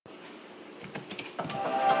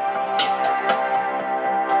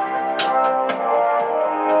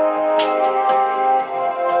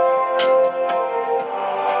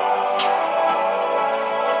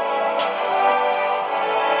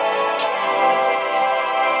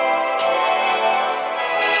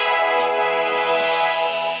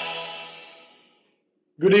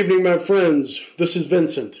Good evening, my friends. This is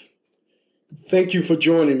Vincent. Thank you for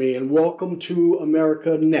joining me and welcome to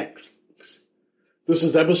AmNex. This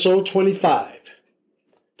is episode 25.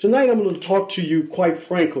 Tonight I'm going to talk to you quite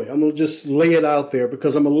frankly. I'm going to just lay it out there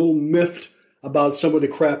because I'm a little miffed about some of the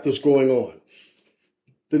crap that's going on.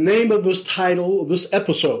 The name of this title, this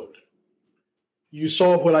episode, you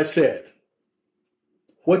saw what I said.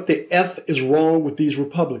 What the F is wrong with these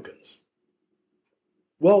Republicans?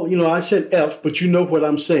 Well, I said F, but you know what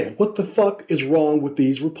I'm saying. What the fuck is wrong with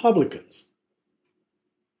these Republicans?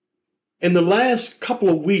 In the last couple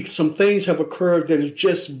of weeks, some things have occurred that have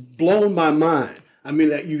just blown my mind. I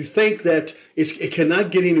mean, you think that it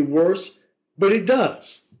cannot get any worse, but it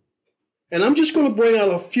does. And I'm just going to bring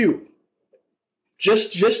out a few,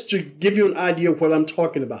 just to give you an idea of what I'm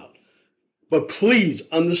talking about. But please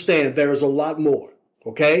understand there is a lot more,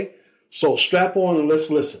 okay? So strap on and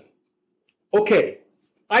let's listen. Okay.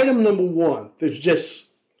 Item number one,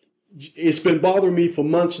 it's been bothering me for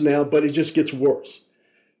months now, but it just gets worse.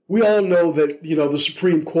 We all know that, the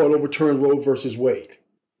Supreme Court overturned Roe versus Wade.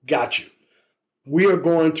 Got you. We are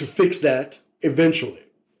going to fix that eventually.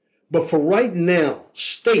 But for right now,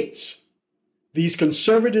 these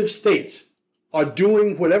conservative states are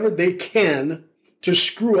doing whatever they can to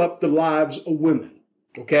screw up the lives of women.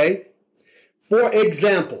 Okay? For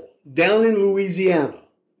example, down in Louisiana,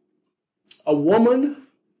 a woman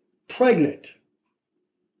pregnant.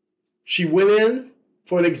 She went in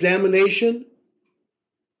for an examination.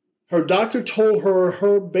 Her doctor told her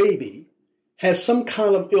her baby has some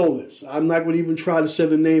kind of illness. I'm not going to even try to say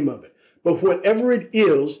the name of it. But whatever it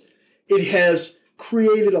is, it has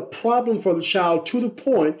created a problem for the child to the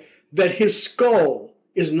point that his skull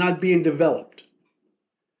is not being developed.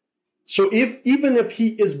 So even if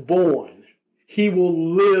he is born, he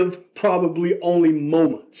will live probably only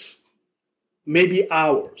moments, maybe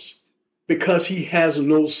hours, because he has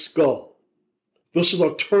no skull. This is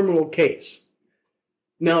a terminal case.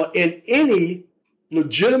 Now, in any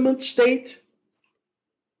legitimate state,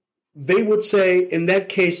 they would say, in that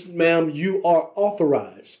case, ma'am, you are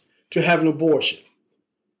authorized to have an abortion.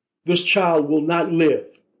 This child will not live.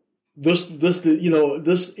 This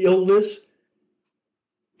illness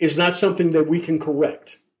is not something that we can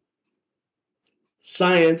correct.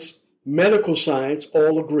 Science, medical science,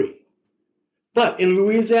 all agree. But in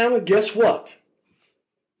Louisiana, guess what?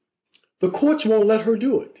 The courts won't let her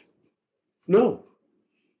do it. No.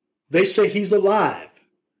 They say he's alive.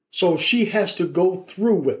 So she has to go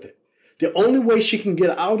through with it. The only way she can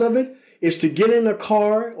get out of it is to get in a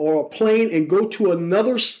car or a plane and go to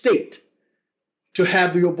another state to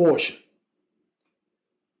have the abortion.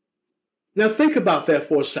 Now think about that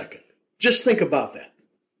for a second. Just think about that.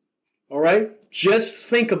 All right? Just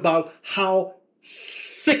think about how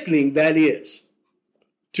sickening that is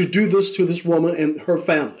to do this to this woman and her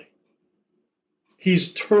family.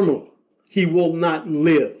 He's terminal. He will not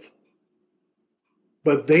live.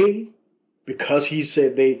 But because he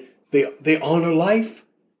said they honor life,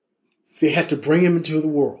 they had to bring him into the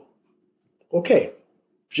world. Okay,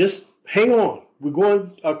 just hang on. We're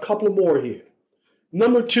going a couple more here.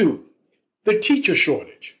 Number 2, the teacher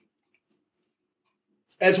shortage.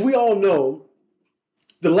 As we all know,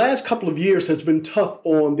 the last couple of years has been tough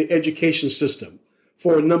on the education system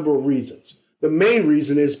for a number of reasons. The main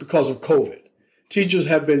reason is because of COVID. Teachers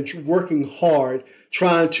have been working hard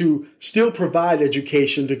trying to still provide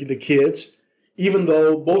education to the kids, even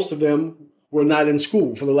though most of them were not in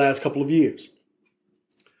school for the last couple of years.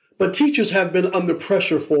 But teachers have been under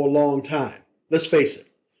pressure for a long time. Let's face it.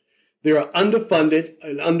 They are underfunded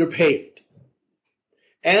and underpaid.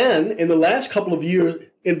 And in the last couple of years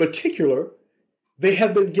in particular, they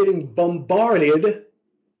have been getting bombarded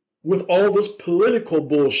with all this political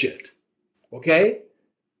bullshit, okay?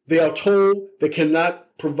 They are told they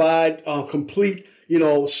cannot provide complete,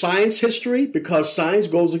 science history because science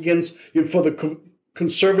goes against, for the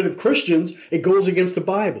conservative Christians, it goes against the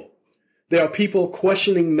Bible. There are people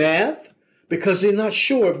questioning math because they're not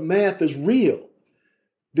sure if math is real.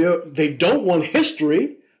 They don't want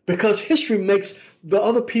history because history makes the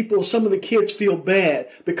other people, some of the kids, feel bad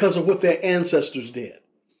because of what their ancestors did.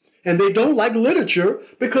 And they don't like literature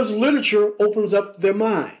because literature opens up their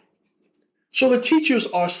mind. So the teachers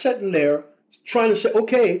are sitting there trying to say,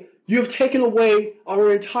 okay, you have taken away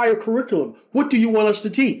our entire curriculum. What do you want us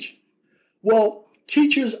to teach? Well,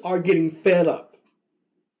 teachers are getting fed up.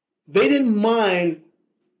 They didn't mind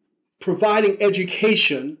providing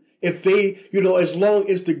education if they, as long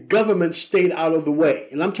as the government stayed out of the way.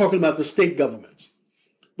 And I'm talking about the state governments.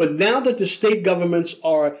 But now that the state governments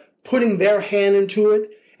are putting their hand into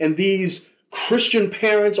it and these Christian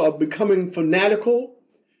parents are becoming fanatical,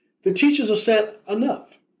 the teachers are saying,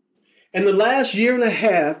 enough. In the last year and a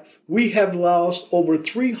half, we have lost over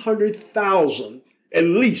 300,000, at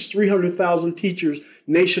least 300,000 teachers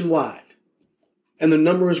nationwide. And the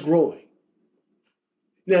number is growing.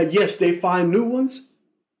 Now, yes, they find new ones,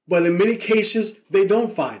 but in many cases, they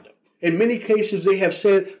don't find them. In many cases, they have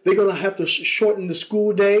said they're going to have to shorten the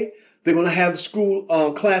school day. They're going to have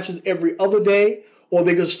school classes every other day, or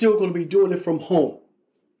they're still going to be doing it from home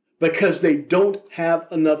because they don't have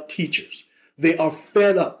enough teachers. They are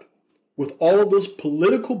fed up with all of this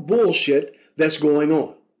political bullshit that's going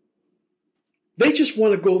on. They just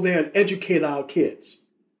want to go there and educate our kids.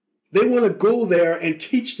 They want to go there and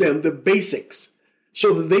teach them the basics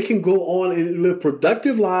so that they can go on and live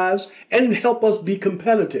productive lives and help us be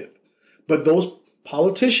competitive. But those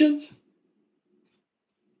politicians,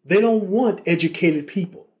 they don't want educated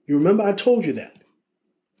people. You remember I told you that.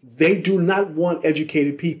 They do not want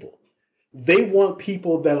educated people. They want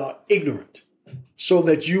people that are ignorant so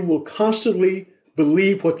that you will constantly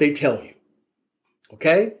believe what they tell you.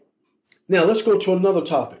 Okay? Now let's go to another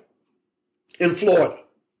topic. In Florida,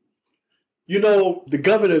 you know, the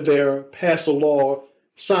governor there passed a law,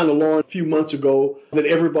 signed a law a few months ago that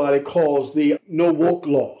everybody calls the no woke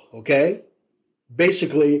law, okay?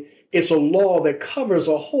 Basically, it's a law that covers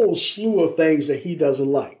a whole slew of things that he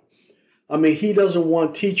doesn't like. I mean, he doesn't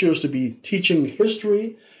want teachers to be teaching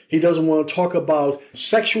history. He doesn't want to talk about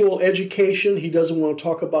sexual education. He doesn't want to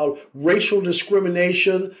talk about racial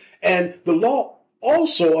discrimination. And the law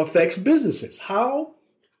also affects businesses. How?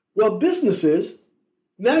 Well, businesses,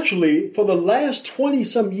 naturally, for the last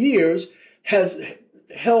 20-some years, has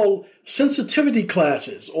held sensitivity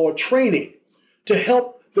classes or training to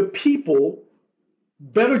help the people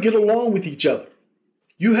better get along with each other.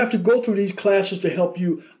 You have to go through these classes to help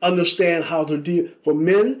you understand how to deal, for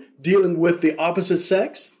men dealing with the opposite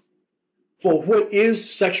sex, for what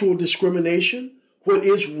is sexual discrimination, what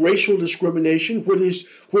is racial discrimination, what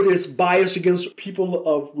is bias against people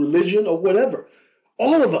of religion or whatever.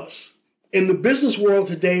 All of us in the business world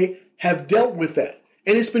today have dealt with that.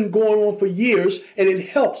 And it's been going on for years, and it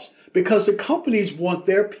helps because the companies want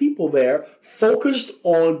their people there focused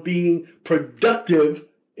on being productive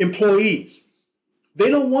employees. They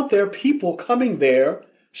don't want their people coming there,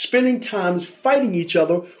 spending time fighting each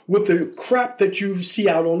other with the crap that you see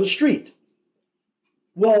out on the street.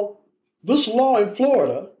 Well, this law in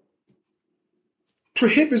Florida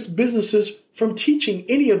prohibits businesses from teaching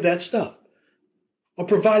any of that stuff or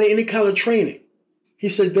providing any kind of training. He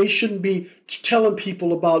says they shouldn't be telling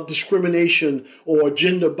people about discrimination or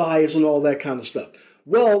gender bias and all that kind of stuff.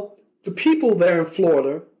 Well, the people there in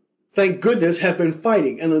Florida, thank goodness, have been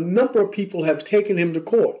fighting, and a number of people have taken him to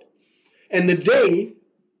court. And the day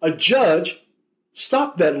a judge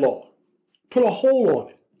stopped that law, put a hold on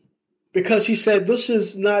it, because he said this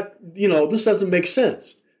is not, this doesn't make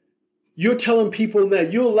sense. You're telling people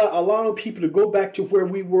that you're allowing people to go back to where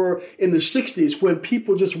we were in the 60s when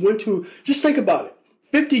people just think about it.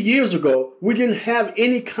 50 years ago, we didn't have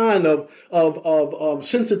any kind of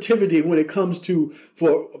sensitivity when it comes to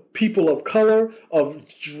for people of color, of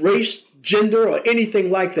race, gender, or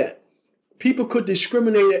anything like that. People could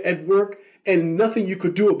discriminate at work and nothing you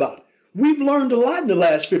could do about it. We've learned a lot in the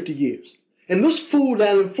last 50 years. And this fool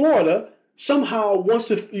down in Florida somehow wants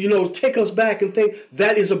to, take us back and think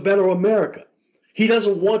that is a better America. He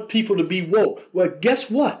doesn't want people to be woke. Well,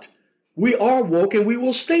 guess what? We are woke and we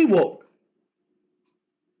will stay woke.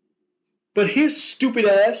 But his stupid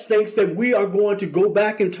ass thinks that we are going to go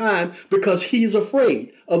back in time because he's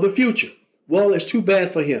afraid of the future. Well, it's too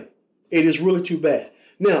bad for him. It is really too bad.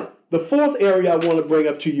 Now, the fourth area I want to bring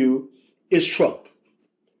up to you is Trump.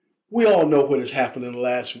 We all know what has happened in the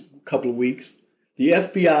last couple of weeks. The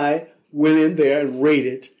FBI went in there and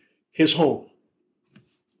raided his home.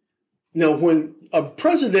 Now, when a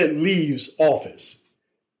president leaves office,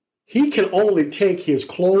 he can only take his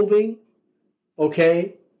clothing,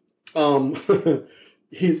 okay,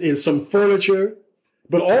 his some furniture,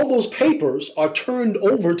 but all those papers are turned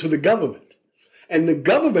over to the government. And the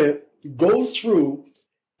government goes through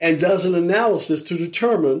and does an analysis to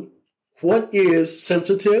determine what is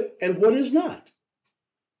sensitive and what is not.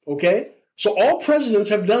 Okay? So all presidents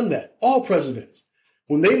have done that. All presidents.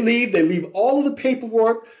 When they leave all of the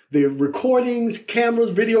paperwork, the recordings,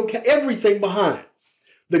 cameras, everything behind.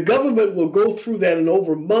 The government will go through that, and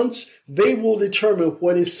over months, they will determine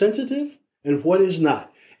what is sensitive and what is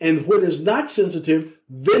not. And what is not sensitive,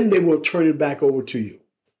 then they will turn it back over to you.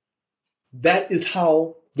 That is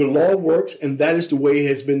how the law works, and that is the way it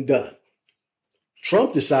has been done.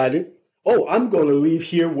 Trump decided, I'm going to leave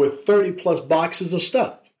here with 30 plus boxes of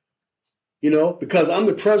stuff. Because I'm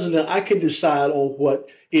the president, I can decide on what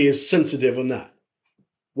is sensitive or not.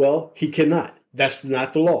 Well, he cannot. That's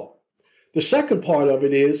not the law. The second part of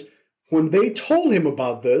it is when they told him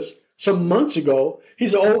about this some months ago, he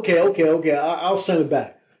said, okay, I'll send it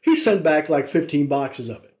back. He sent back like 15 boxes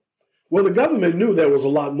of it. Well, the government knew there was a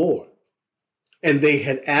lot more. And they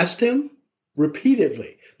had asked him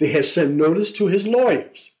repeatedly. They had sent notice to his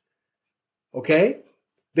lawyers. Okay?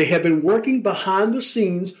 They had been working behind the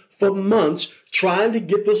scenes for months trying to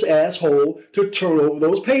get this asshole to turn over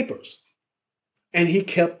those papers. And he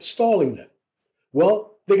kept stalling them.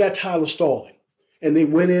 Well, they got tired of stalling. And they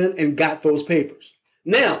went in and got those papers.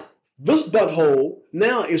 Now, this butthole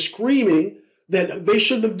now is screaming that they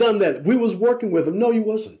shouldn't have done that. We was working with him. No, you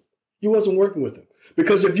wasn't. You wasn't working with him.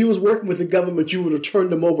 Because if you was working with the government, you would have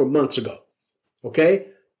turned them over months ago. Okay?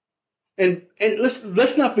 And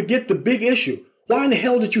let's not forget the big issue. Why in the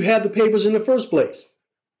hell did you have the papers in the first place?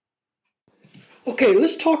 Okay,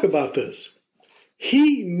 let's talk about this.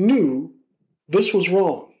 He knew this was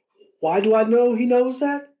wrong. Why do I know he knows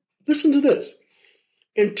that? Listen to this.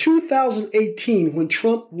 In 2018, when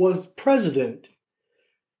Trump was president,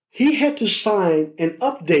 he had to sign an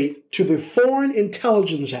update to the Foreign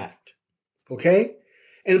Intelligence Act. Okay?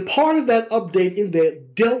 And part of that update in there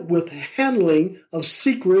dealt with handling of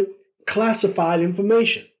secret classified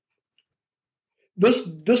information.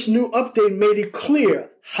 This new update made it clear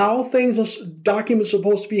how documents are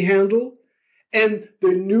supposed to be handled and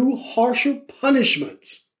the new harsher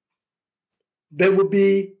punishments that would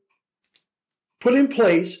be put in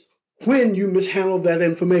place when you mishandle that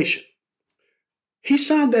information. He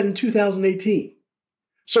signed that in 2018.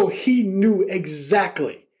 So he knew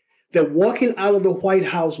exactly that walking out of the White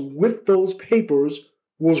House with those papers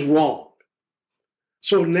was wrong.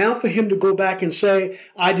 So now for him to go back and say,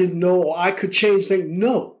 I didn't know or I could change things,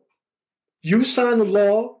 no. You signed the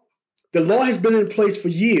law. The law has been in place for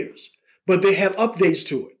years, but they have updates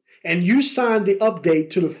to it. And you signed the update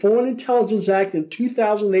to the Foreign Intelligence Act in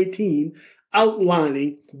 2018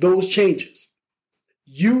 outlining those changes.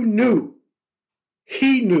 You knew,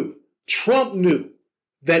 he knew, Trump knew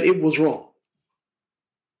that it was wrong.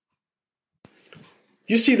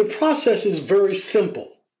 You see, the process is very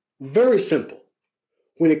simple, very simple.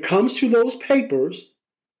 When it comes to those papers,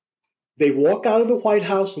 they walk out of the White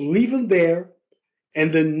House, leave them there,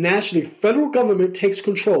 and the federal government takes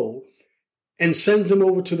control and sends them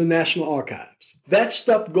over to the National Archives. That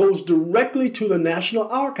stuff goes directly to the National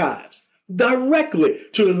Archives, and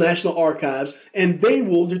they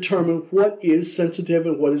will determine what is sensitive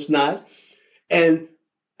and what is not, and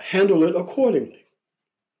handle it accordingly.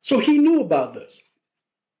 So he knew about this.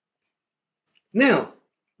 Now,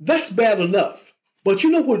 that's bad enough. But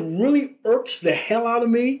you know what really irks the hell out of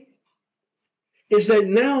me? Is that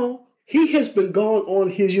now he has been gone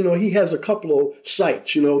on his, he has a couple of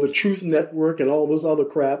sites, the Truth Network and all those other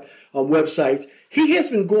crap websites. He has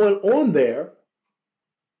been going on there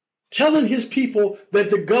telling his people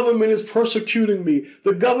that the government is persecuting me.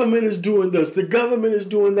 The government is doing this. The government is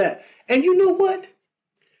doing that. And you know what?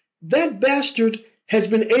 That bastard has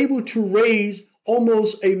been able to raise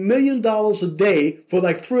almost $1 million a day for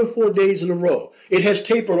like 3 or 4 days in a row. It has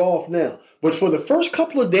tapered off now. But for the first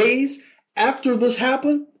couple of days after this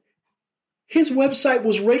happened, his website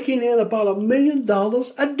was raking in about $1 million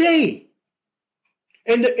a day.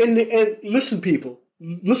 And listen, people,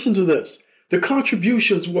 listen to this. The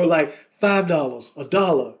contributions were like $5,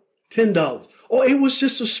 $1, $10. Or it was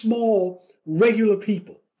just a small, regular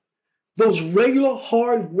people. Those regular,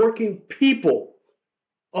 hard-working people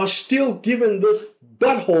are still giving this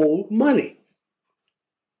butthole money.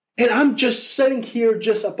 And I'm just sitting here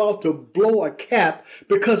just about to blow a cap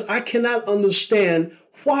because I cannot understand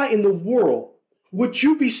why in the world would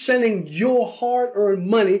you be sending your hard-earned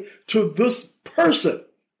money to this person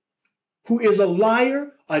who is a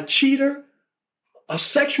liar, a cheater, a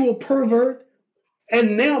sexual pervert,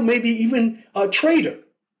 and now maybe even a traitor?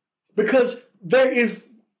 Because there is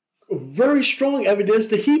very strong evidence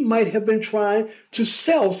that he might have been trying to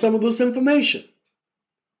sell some of this information.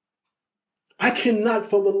 I cannot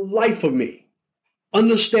for the life of me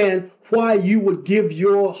understand why you would give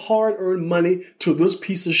your hard-earned money to this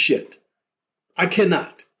piece of shit. I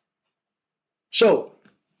cannot. So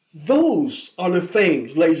those are the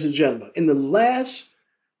things, ladies and gentlemen, in the last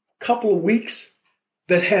couple of weeks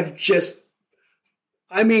that have just,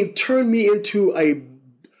 turned me into a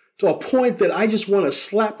point that I just want to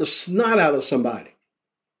slap the snot out of somebody.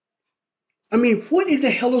 What in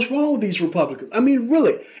the hell is wrong with these Republicans?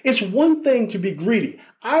 Really, it's one thing to be greedy.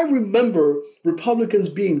 I remember Republicans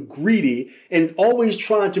being greedy and always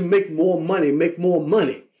trying to make more money.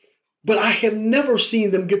 But I have never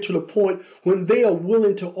seen them get to the point when they are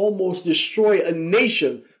willing to almost destroy a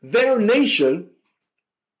nation, their nation,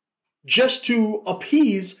 just to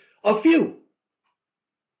appease a few.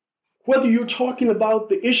 Whether you're talking about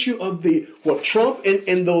the issue of Trump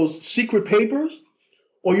and those secret papers,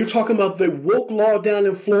 or you're talking about the woke law down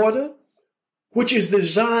in Florida, which is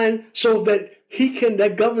designed so that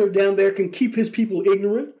that governor down there can keep his people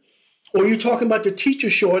ignorant, or you're talking about the teacher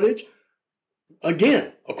shortage,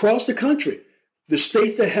 again, across the country, the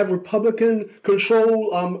states that have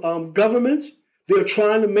Republican-controlled governments, they're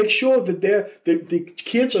trying to make sure that the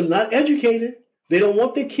kids are not educated. They don't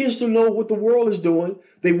want their kids to know what the world is doing.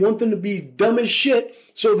 They want them to be dumb as shit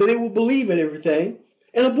so that they will believe in everything.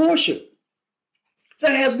 And abortion.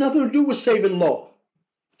 That has nothing to do with saving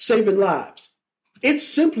lives. It's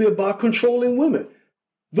simply about controlling women.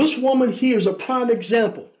 This woman here is a prime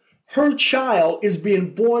example. Her child is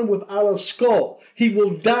being born without a skull. He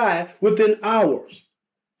will die within hours.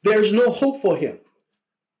 There's no hope for him.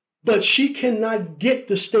 But she cannot get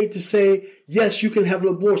the state to say, yes, you can have an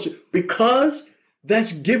abortion, because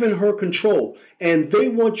that's giving her control. And they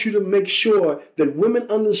want you to make sure that women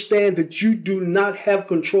understand that you do not have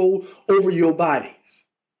control over your bodies.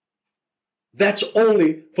 That's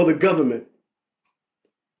only for the government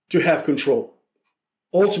to have control.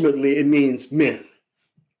 Ultimately, it means men.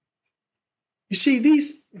 You see,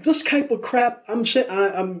 this type of crap,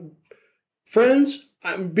 friends,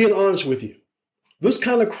 I'm being honest with you. This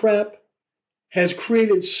kind of crap has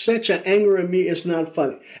created such an anger in me, it's not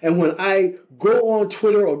funny. And when I go on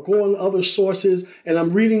Twitter or go on other sources and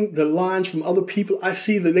I'm reading the lines from other people, I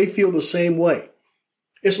see that they feel the same way.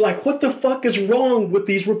 It's like, what the fuck is wrong with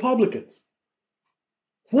these Republicans?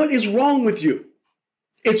 What is wrong with you?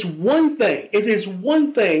 It is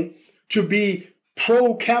one thing to be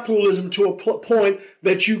pro-capitalism to a point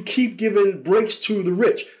that you keep giving breaks to the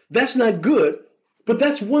rich. That's not good, but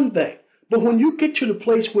that's one thing. But when you get to the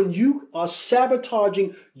place when you are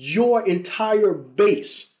sabotaging your entire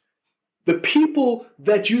base, the people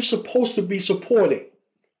that you're supposed to be supporting,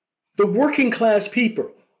 the working class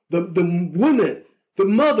people, the women, the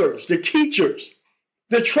mothers, the teachers,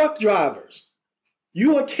 the truck drivers,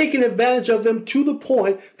 you are taking advantage of them to the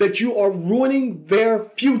point that you are ruining their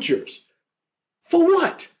futures. For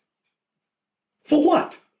what? For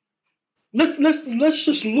what? Let's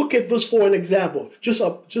just look at this for an example, just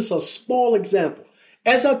a small example.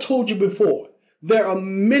 As I told you before, there are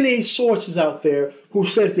many sources out there who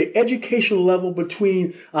says the educational level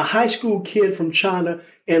between a high school kid from China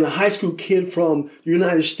and a high school kid from the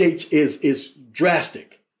United States is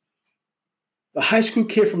drastic. The high school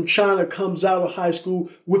kid from China comes out of high school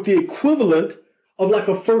with the equivalent of like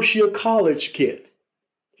a first-year college kid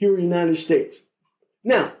here in the United States.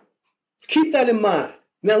 Now, keep that in mind.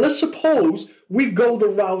 Now, let's suppose we go the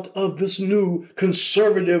route of this new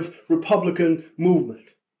conservative Republican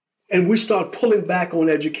movement and we start pulling back on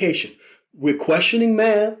education. We're questioning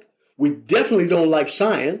math. We definitely don't like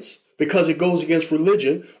science because it goes against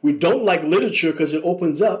religion. We don't like literature because it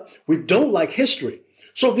opens up. We don't like history.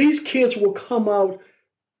 So these kids will come out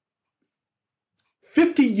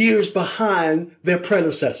 50 years behind their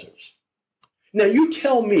predecessors. Now, you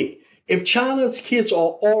tell me, if China's kids are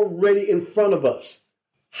already in front of us,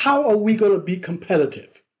 how are we going to be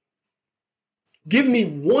competitive? Give me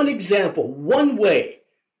one example, one way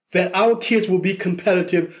that our kids will be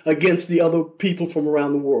competitive against the other people from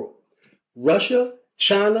around the world. Russia,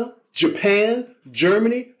 China, Japan,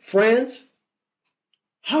 Germany, France.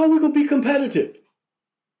 How are we going to be competitive?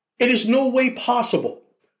 It is no way possible.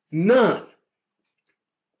 None.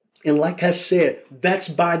 And like I said, that's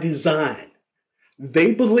by design.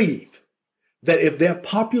 They believe that if their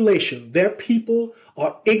population, their people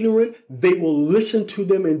are ignorant, they will listen to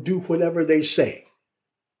them and do whatever they say.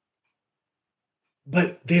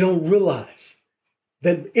 But they don't realize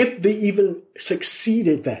that if they even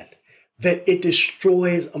succeeded that it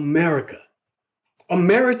destroys America.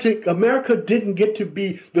 America didn't get to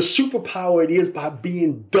be the superpower it is by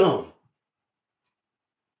being dumb.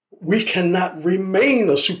 We cannot remain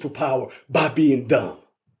a superpower by being dumb.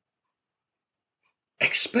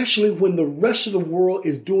 Especially when the rest of the world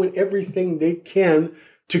is doing everything they can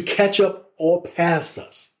to catch up or pass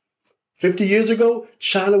us. 50 years ago,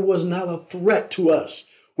 China was not a threat to us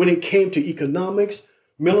when it came to economics,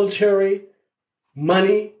 military,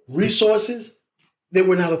 money, resources. They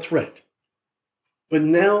were not a threat. But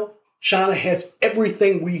now China has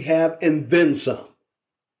everything we have and then some.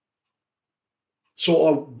 So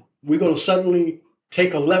are we going to suddenly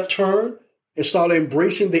take a left turn and start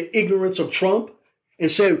embracing the ignorance of Trump? And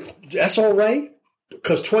say, that's all right,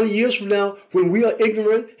 because 20 years from now, when we are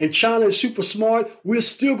ignorant and China is super smart, we're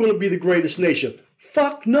still going to be the greatest nation.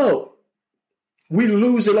 Fuck no. We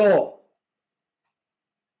lose it all.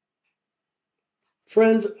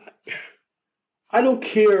 Friends, I don't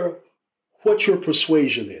care what your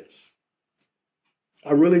persuasion is.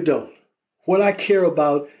 I really don't. What I care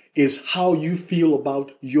about is how you feel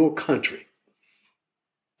about your country.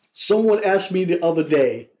 Someone asked me the other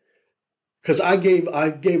day, because I gave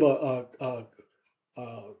a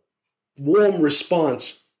warm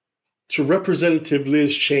response to Representative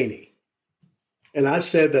Liz Cheney. And I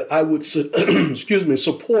said that I would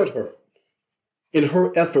support her in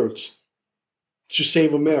her efforts to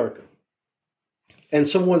save America. And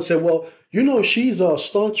someone said, well, she's a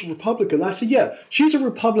staunch Republican. I said, yeah, she's a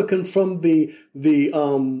Republican from the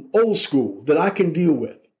old school that I can deal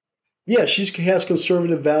with. Yeah, she has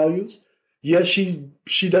conservative values. Yes,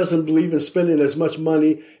 she doesn't believe in spending as much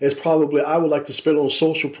money as probably I would like to spend on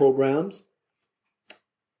social programs.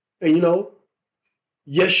 And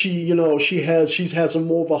yes, she has a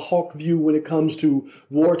more of a hawk view when it comes to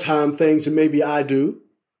wartime things than maybe I do.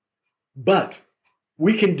 But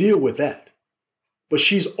we can deal with that. But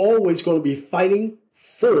she's always going to be fighting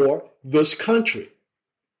for this country.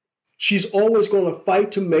 She's always going to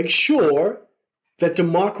fight to make sure that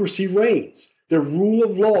democracy reigns. The rule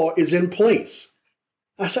of law is in place.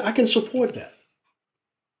 I said, I can support that.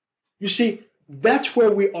 You see, that's where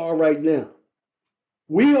we are right now.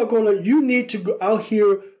 You need to go out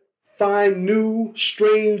here, find new,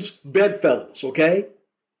 strange bedfellows, okay?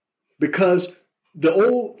 Because the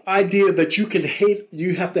old idea that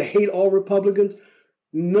you have to hate all Republicans,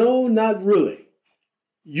 no, not really.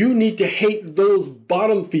 You need to hate those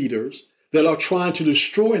bottom feeders that are trying to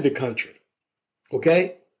destroy the country,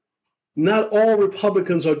 okay? Not all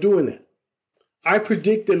Republicans are doing that. I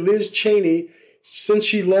predict that Liz Cheney, since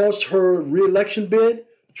she lost her reelection bid,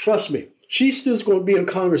 trust me, she's still going to be in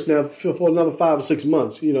Congress now for another 5 or 6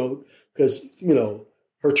 months, because,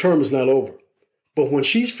 her term is not over. But when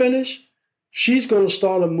she's finished, she's going to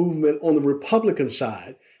start a movement on the Republican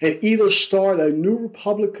side and either start a new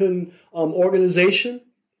Republican organization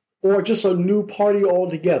or just a new party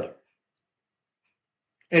altogether.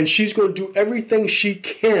 And she's going to do everything she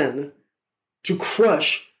can to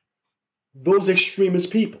crush those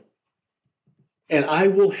extremist people. And I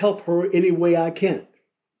will help her any way I can.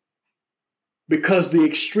 Because the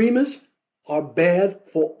extremists are bad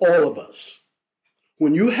for all of us.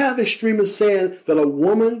 When you have extremists saying that a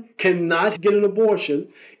woman cannot get an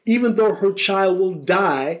abortion, even though her child will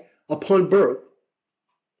die upon birth,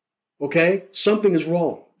 okay, something is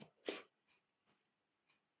wrong.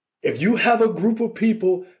 If you have a group of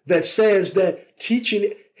people that says that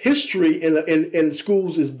teaching history in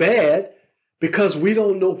schools is bad because we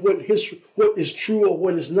don't know what is true or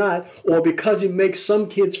what is not, or because it makes some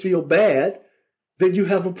kids feel bad, then you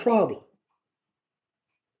have a problem.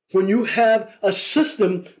 When you have a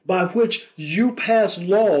system by which you pass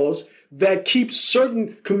laws that keep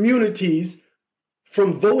certain communities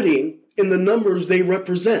from voting in the numbers they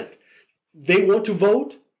represent. They want to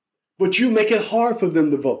vote, but you make it hard for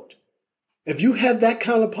them to vote. If you have that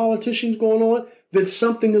kind of politicians going on, then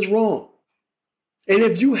something is wrong. And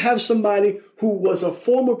if you have somebody who was a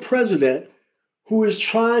former president who is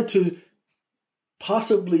trying to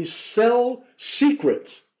possibly sell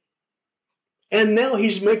secrets, and now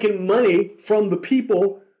he's making money from the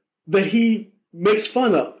people that he makes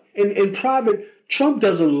fun of. In private, Trump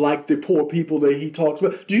doesn't like the poor people that he talks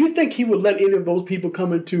about. Do you think he would let any of those people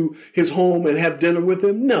come into his home and have dinner with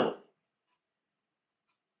him? No.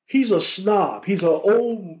 He's a snob. He's an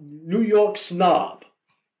old New York snob.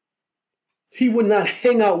 He would not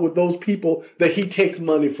hang out with those people that he takes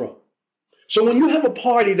money from. So when you have a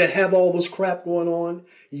party that have all this crap going on,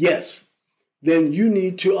 yes, then you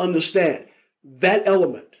need to understand that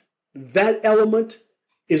element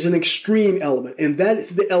is an extreme element, and that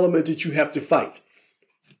is the element that you have to fight.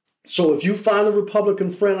 So if you find a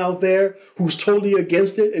Republican friend out there who's totally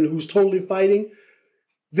against it and who's totally fighting,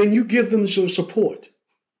 then you give them some support.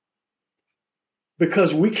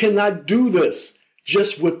 Because we cannot do this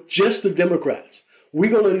with just the Democrats.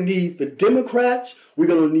 We're going to need the Democrats, we're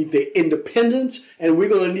going to need the independents, and we're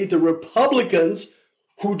going to need the Republicans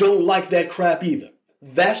who don't like that crap either.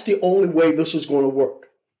 That's the only way this is going to work.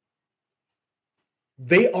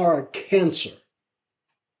 They are a cancer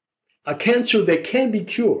that can be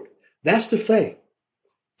cured. That's the thing.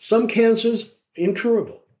 Some cancers,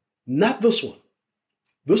 incurable. Not this one.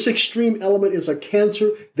 This extreme element is a cancer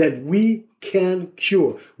that we can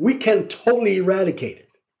cure. We can totally eradicate it.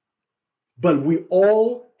 But we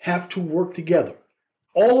all have to work together.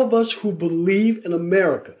 All of us who believe in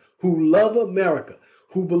America, who love America,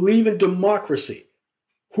 who believe in democracy,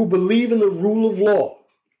 who believe in the rule of law,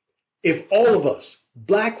 if all of us,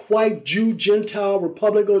 black, white, Jew, Gentile,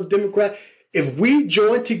 Republican, Democrat, if we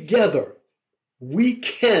join together, we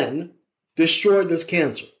can destroy this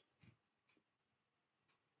cancer.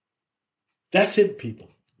 That's it, people.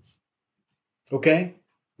 Okay?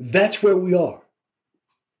 That's where we are.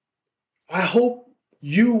 I hope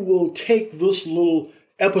you will take this little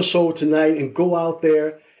episode tonight and go out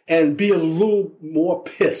there and be a little more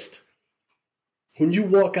pissed. When you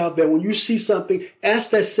walk out there, when you see something,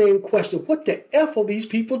 ask that same question. What the F are these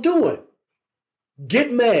people doing?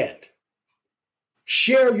 Get mad.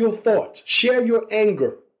 Share your thoughts. Share your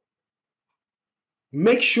anger.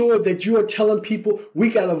 Make sure that you are telling people we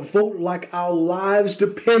got to vote like our lives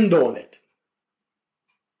depend on it.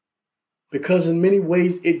 Because in many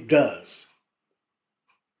ways it does.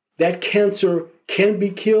 That cancer can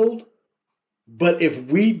be killed, but if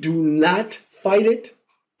we do not fight it,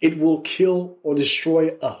 it will kill or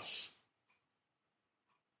destroy us.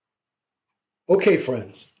 Okay,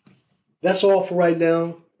 friends, that's all for right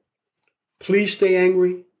now. Please stay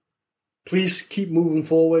angry. Please keep moving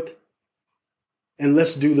forward. And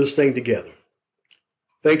let's do this thing together.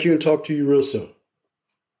 Thank you and talk to you real soon.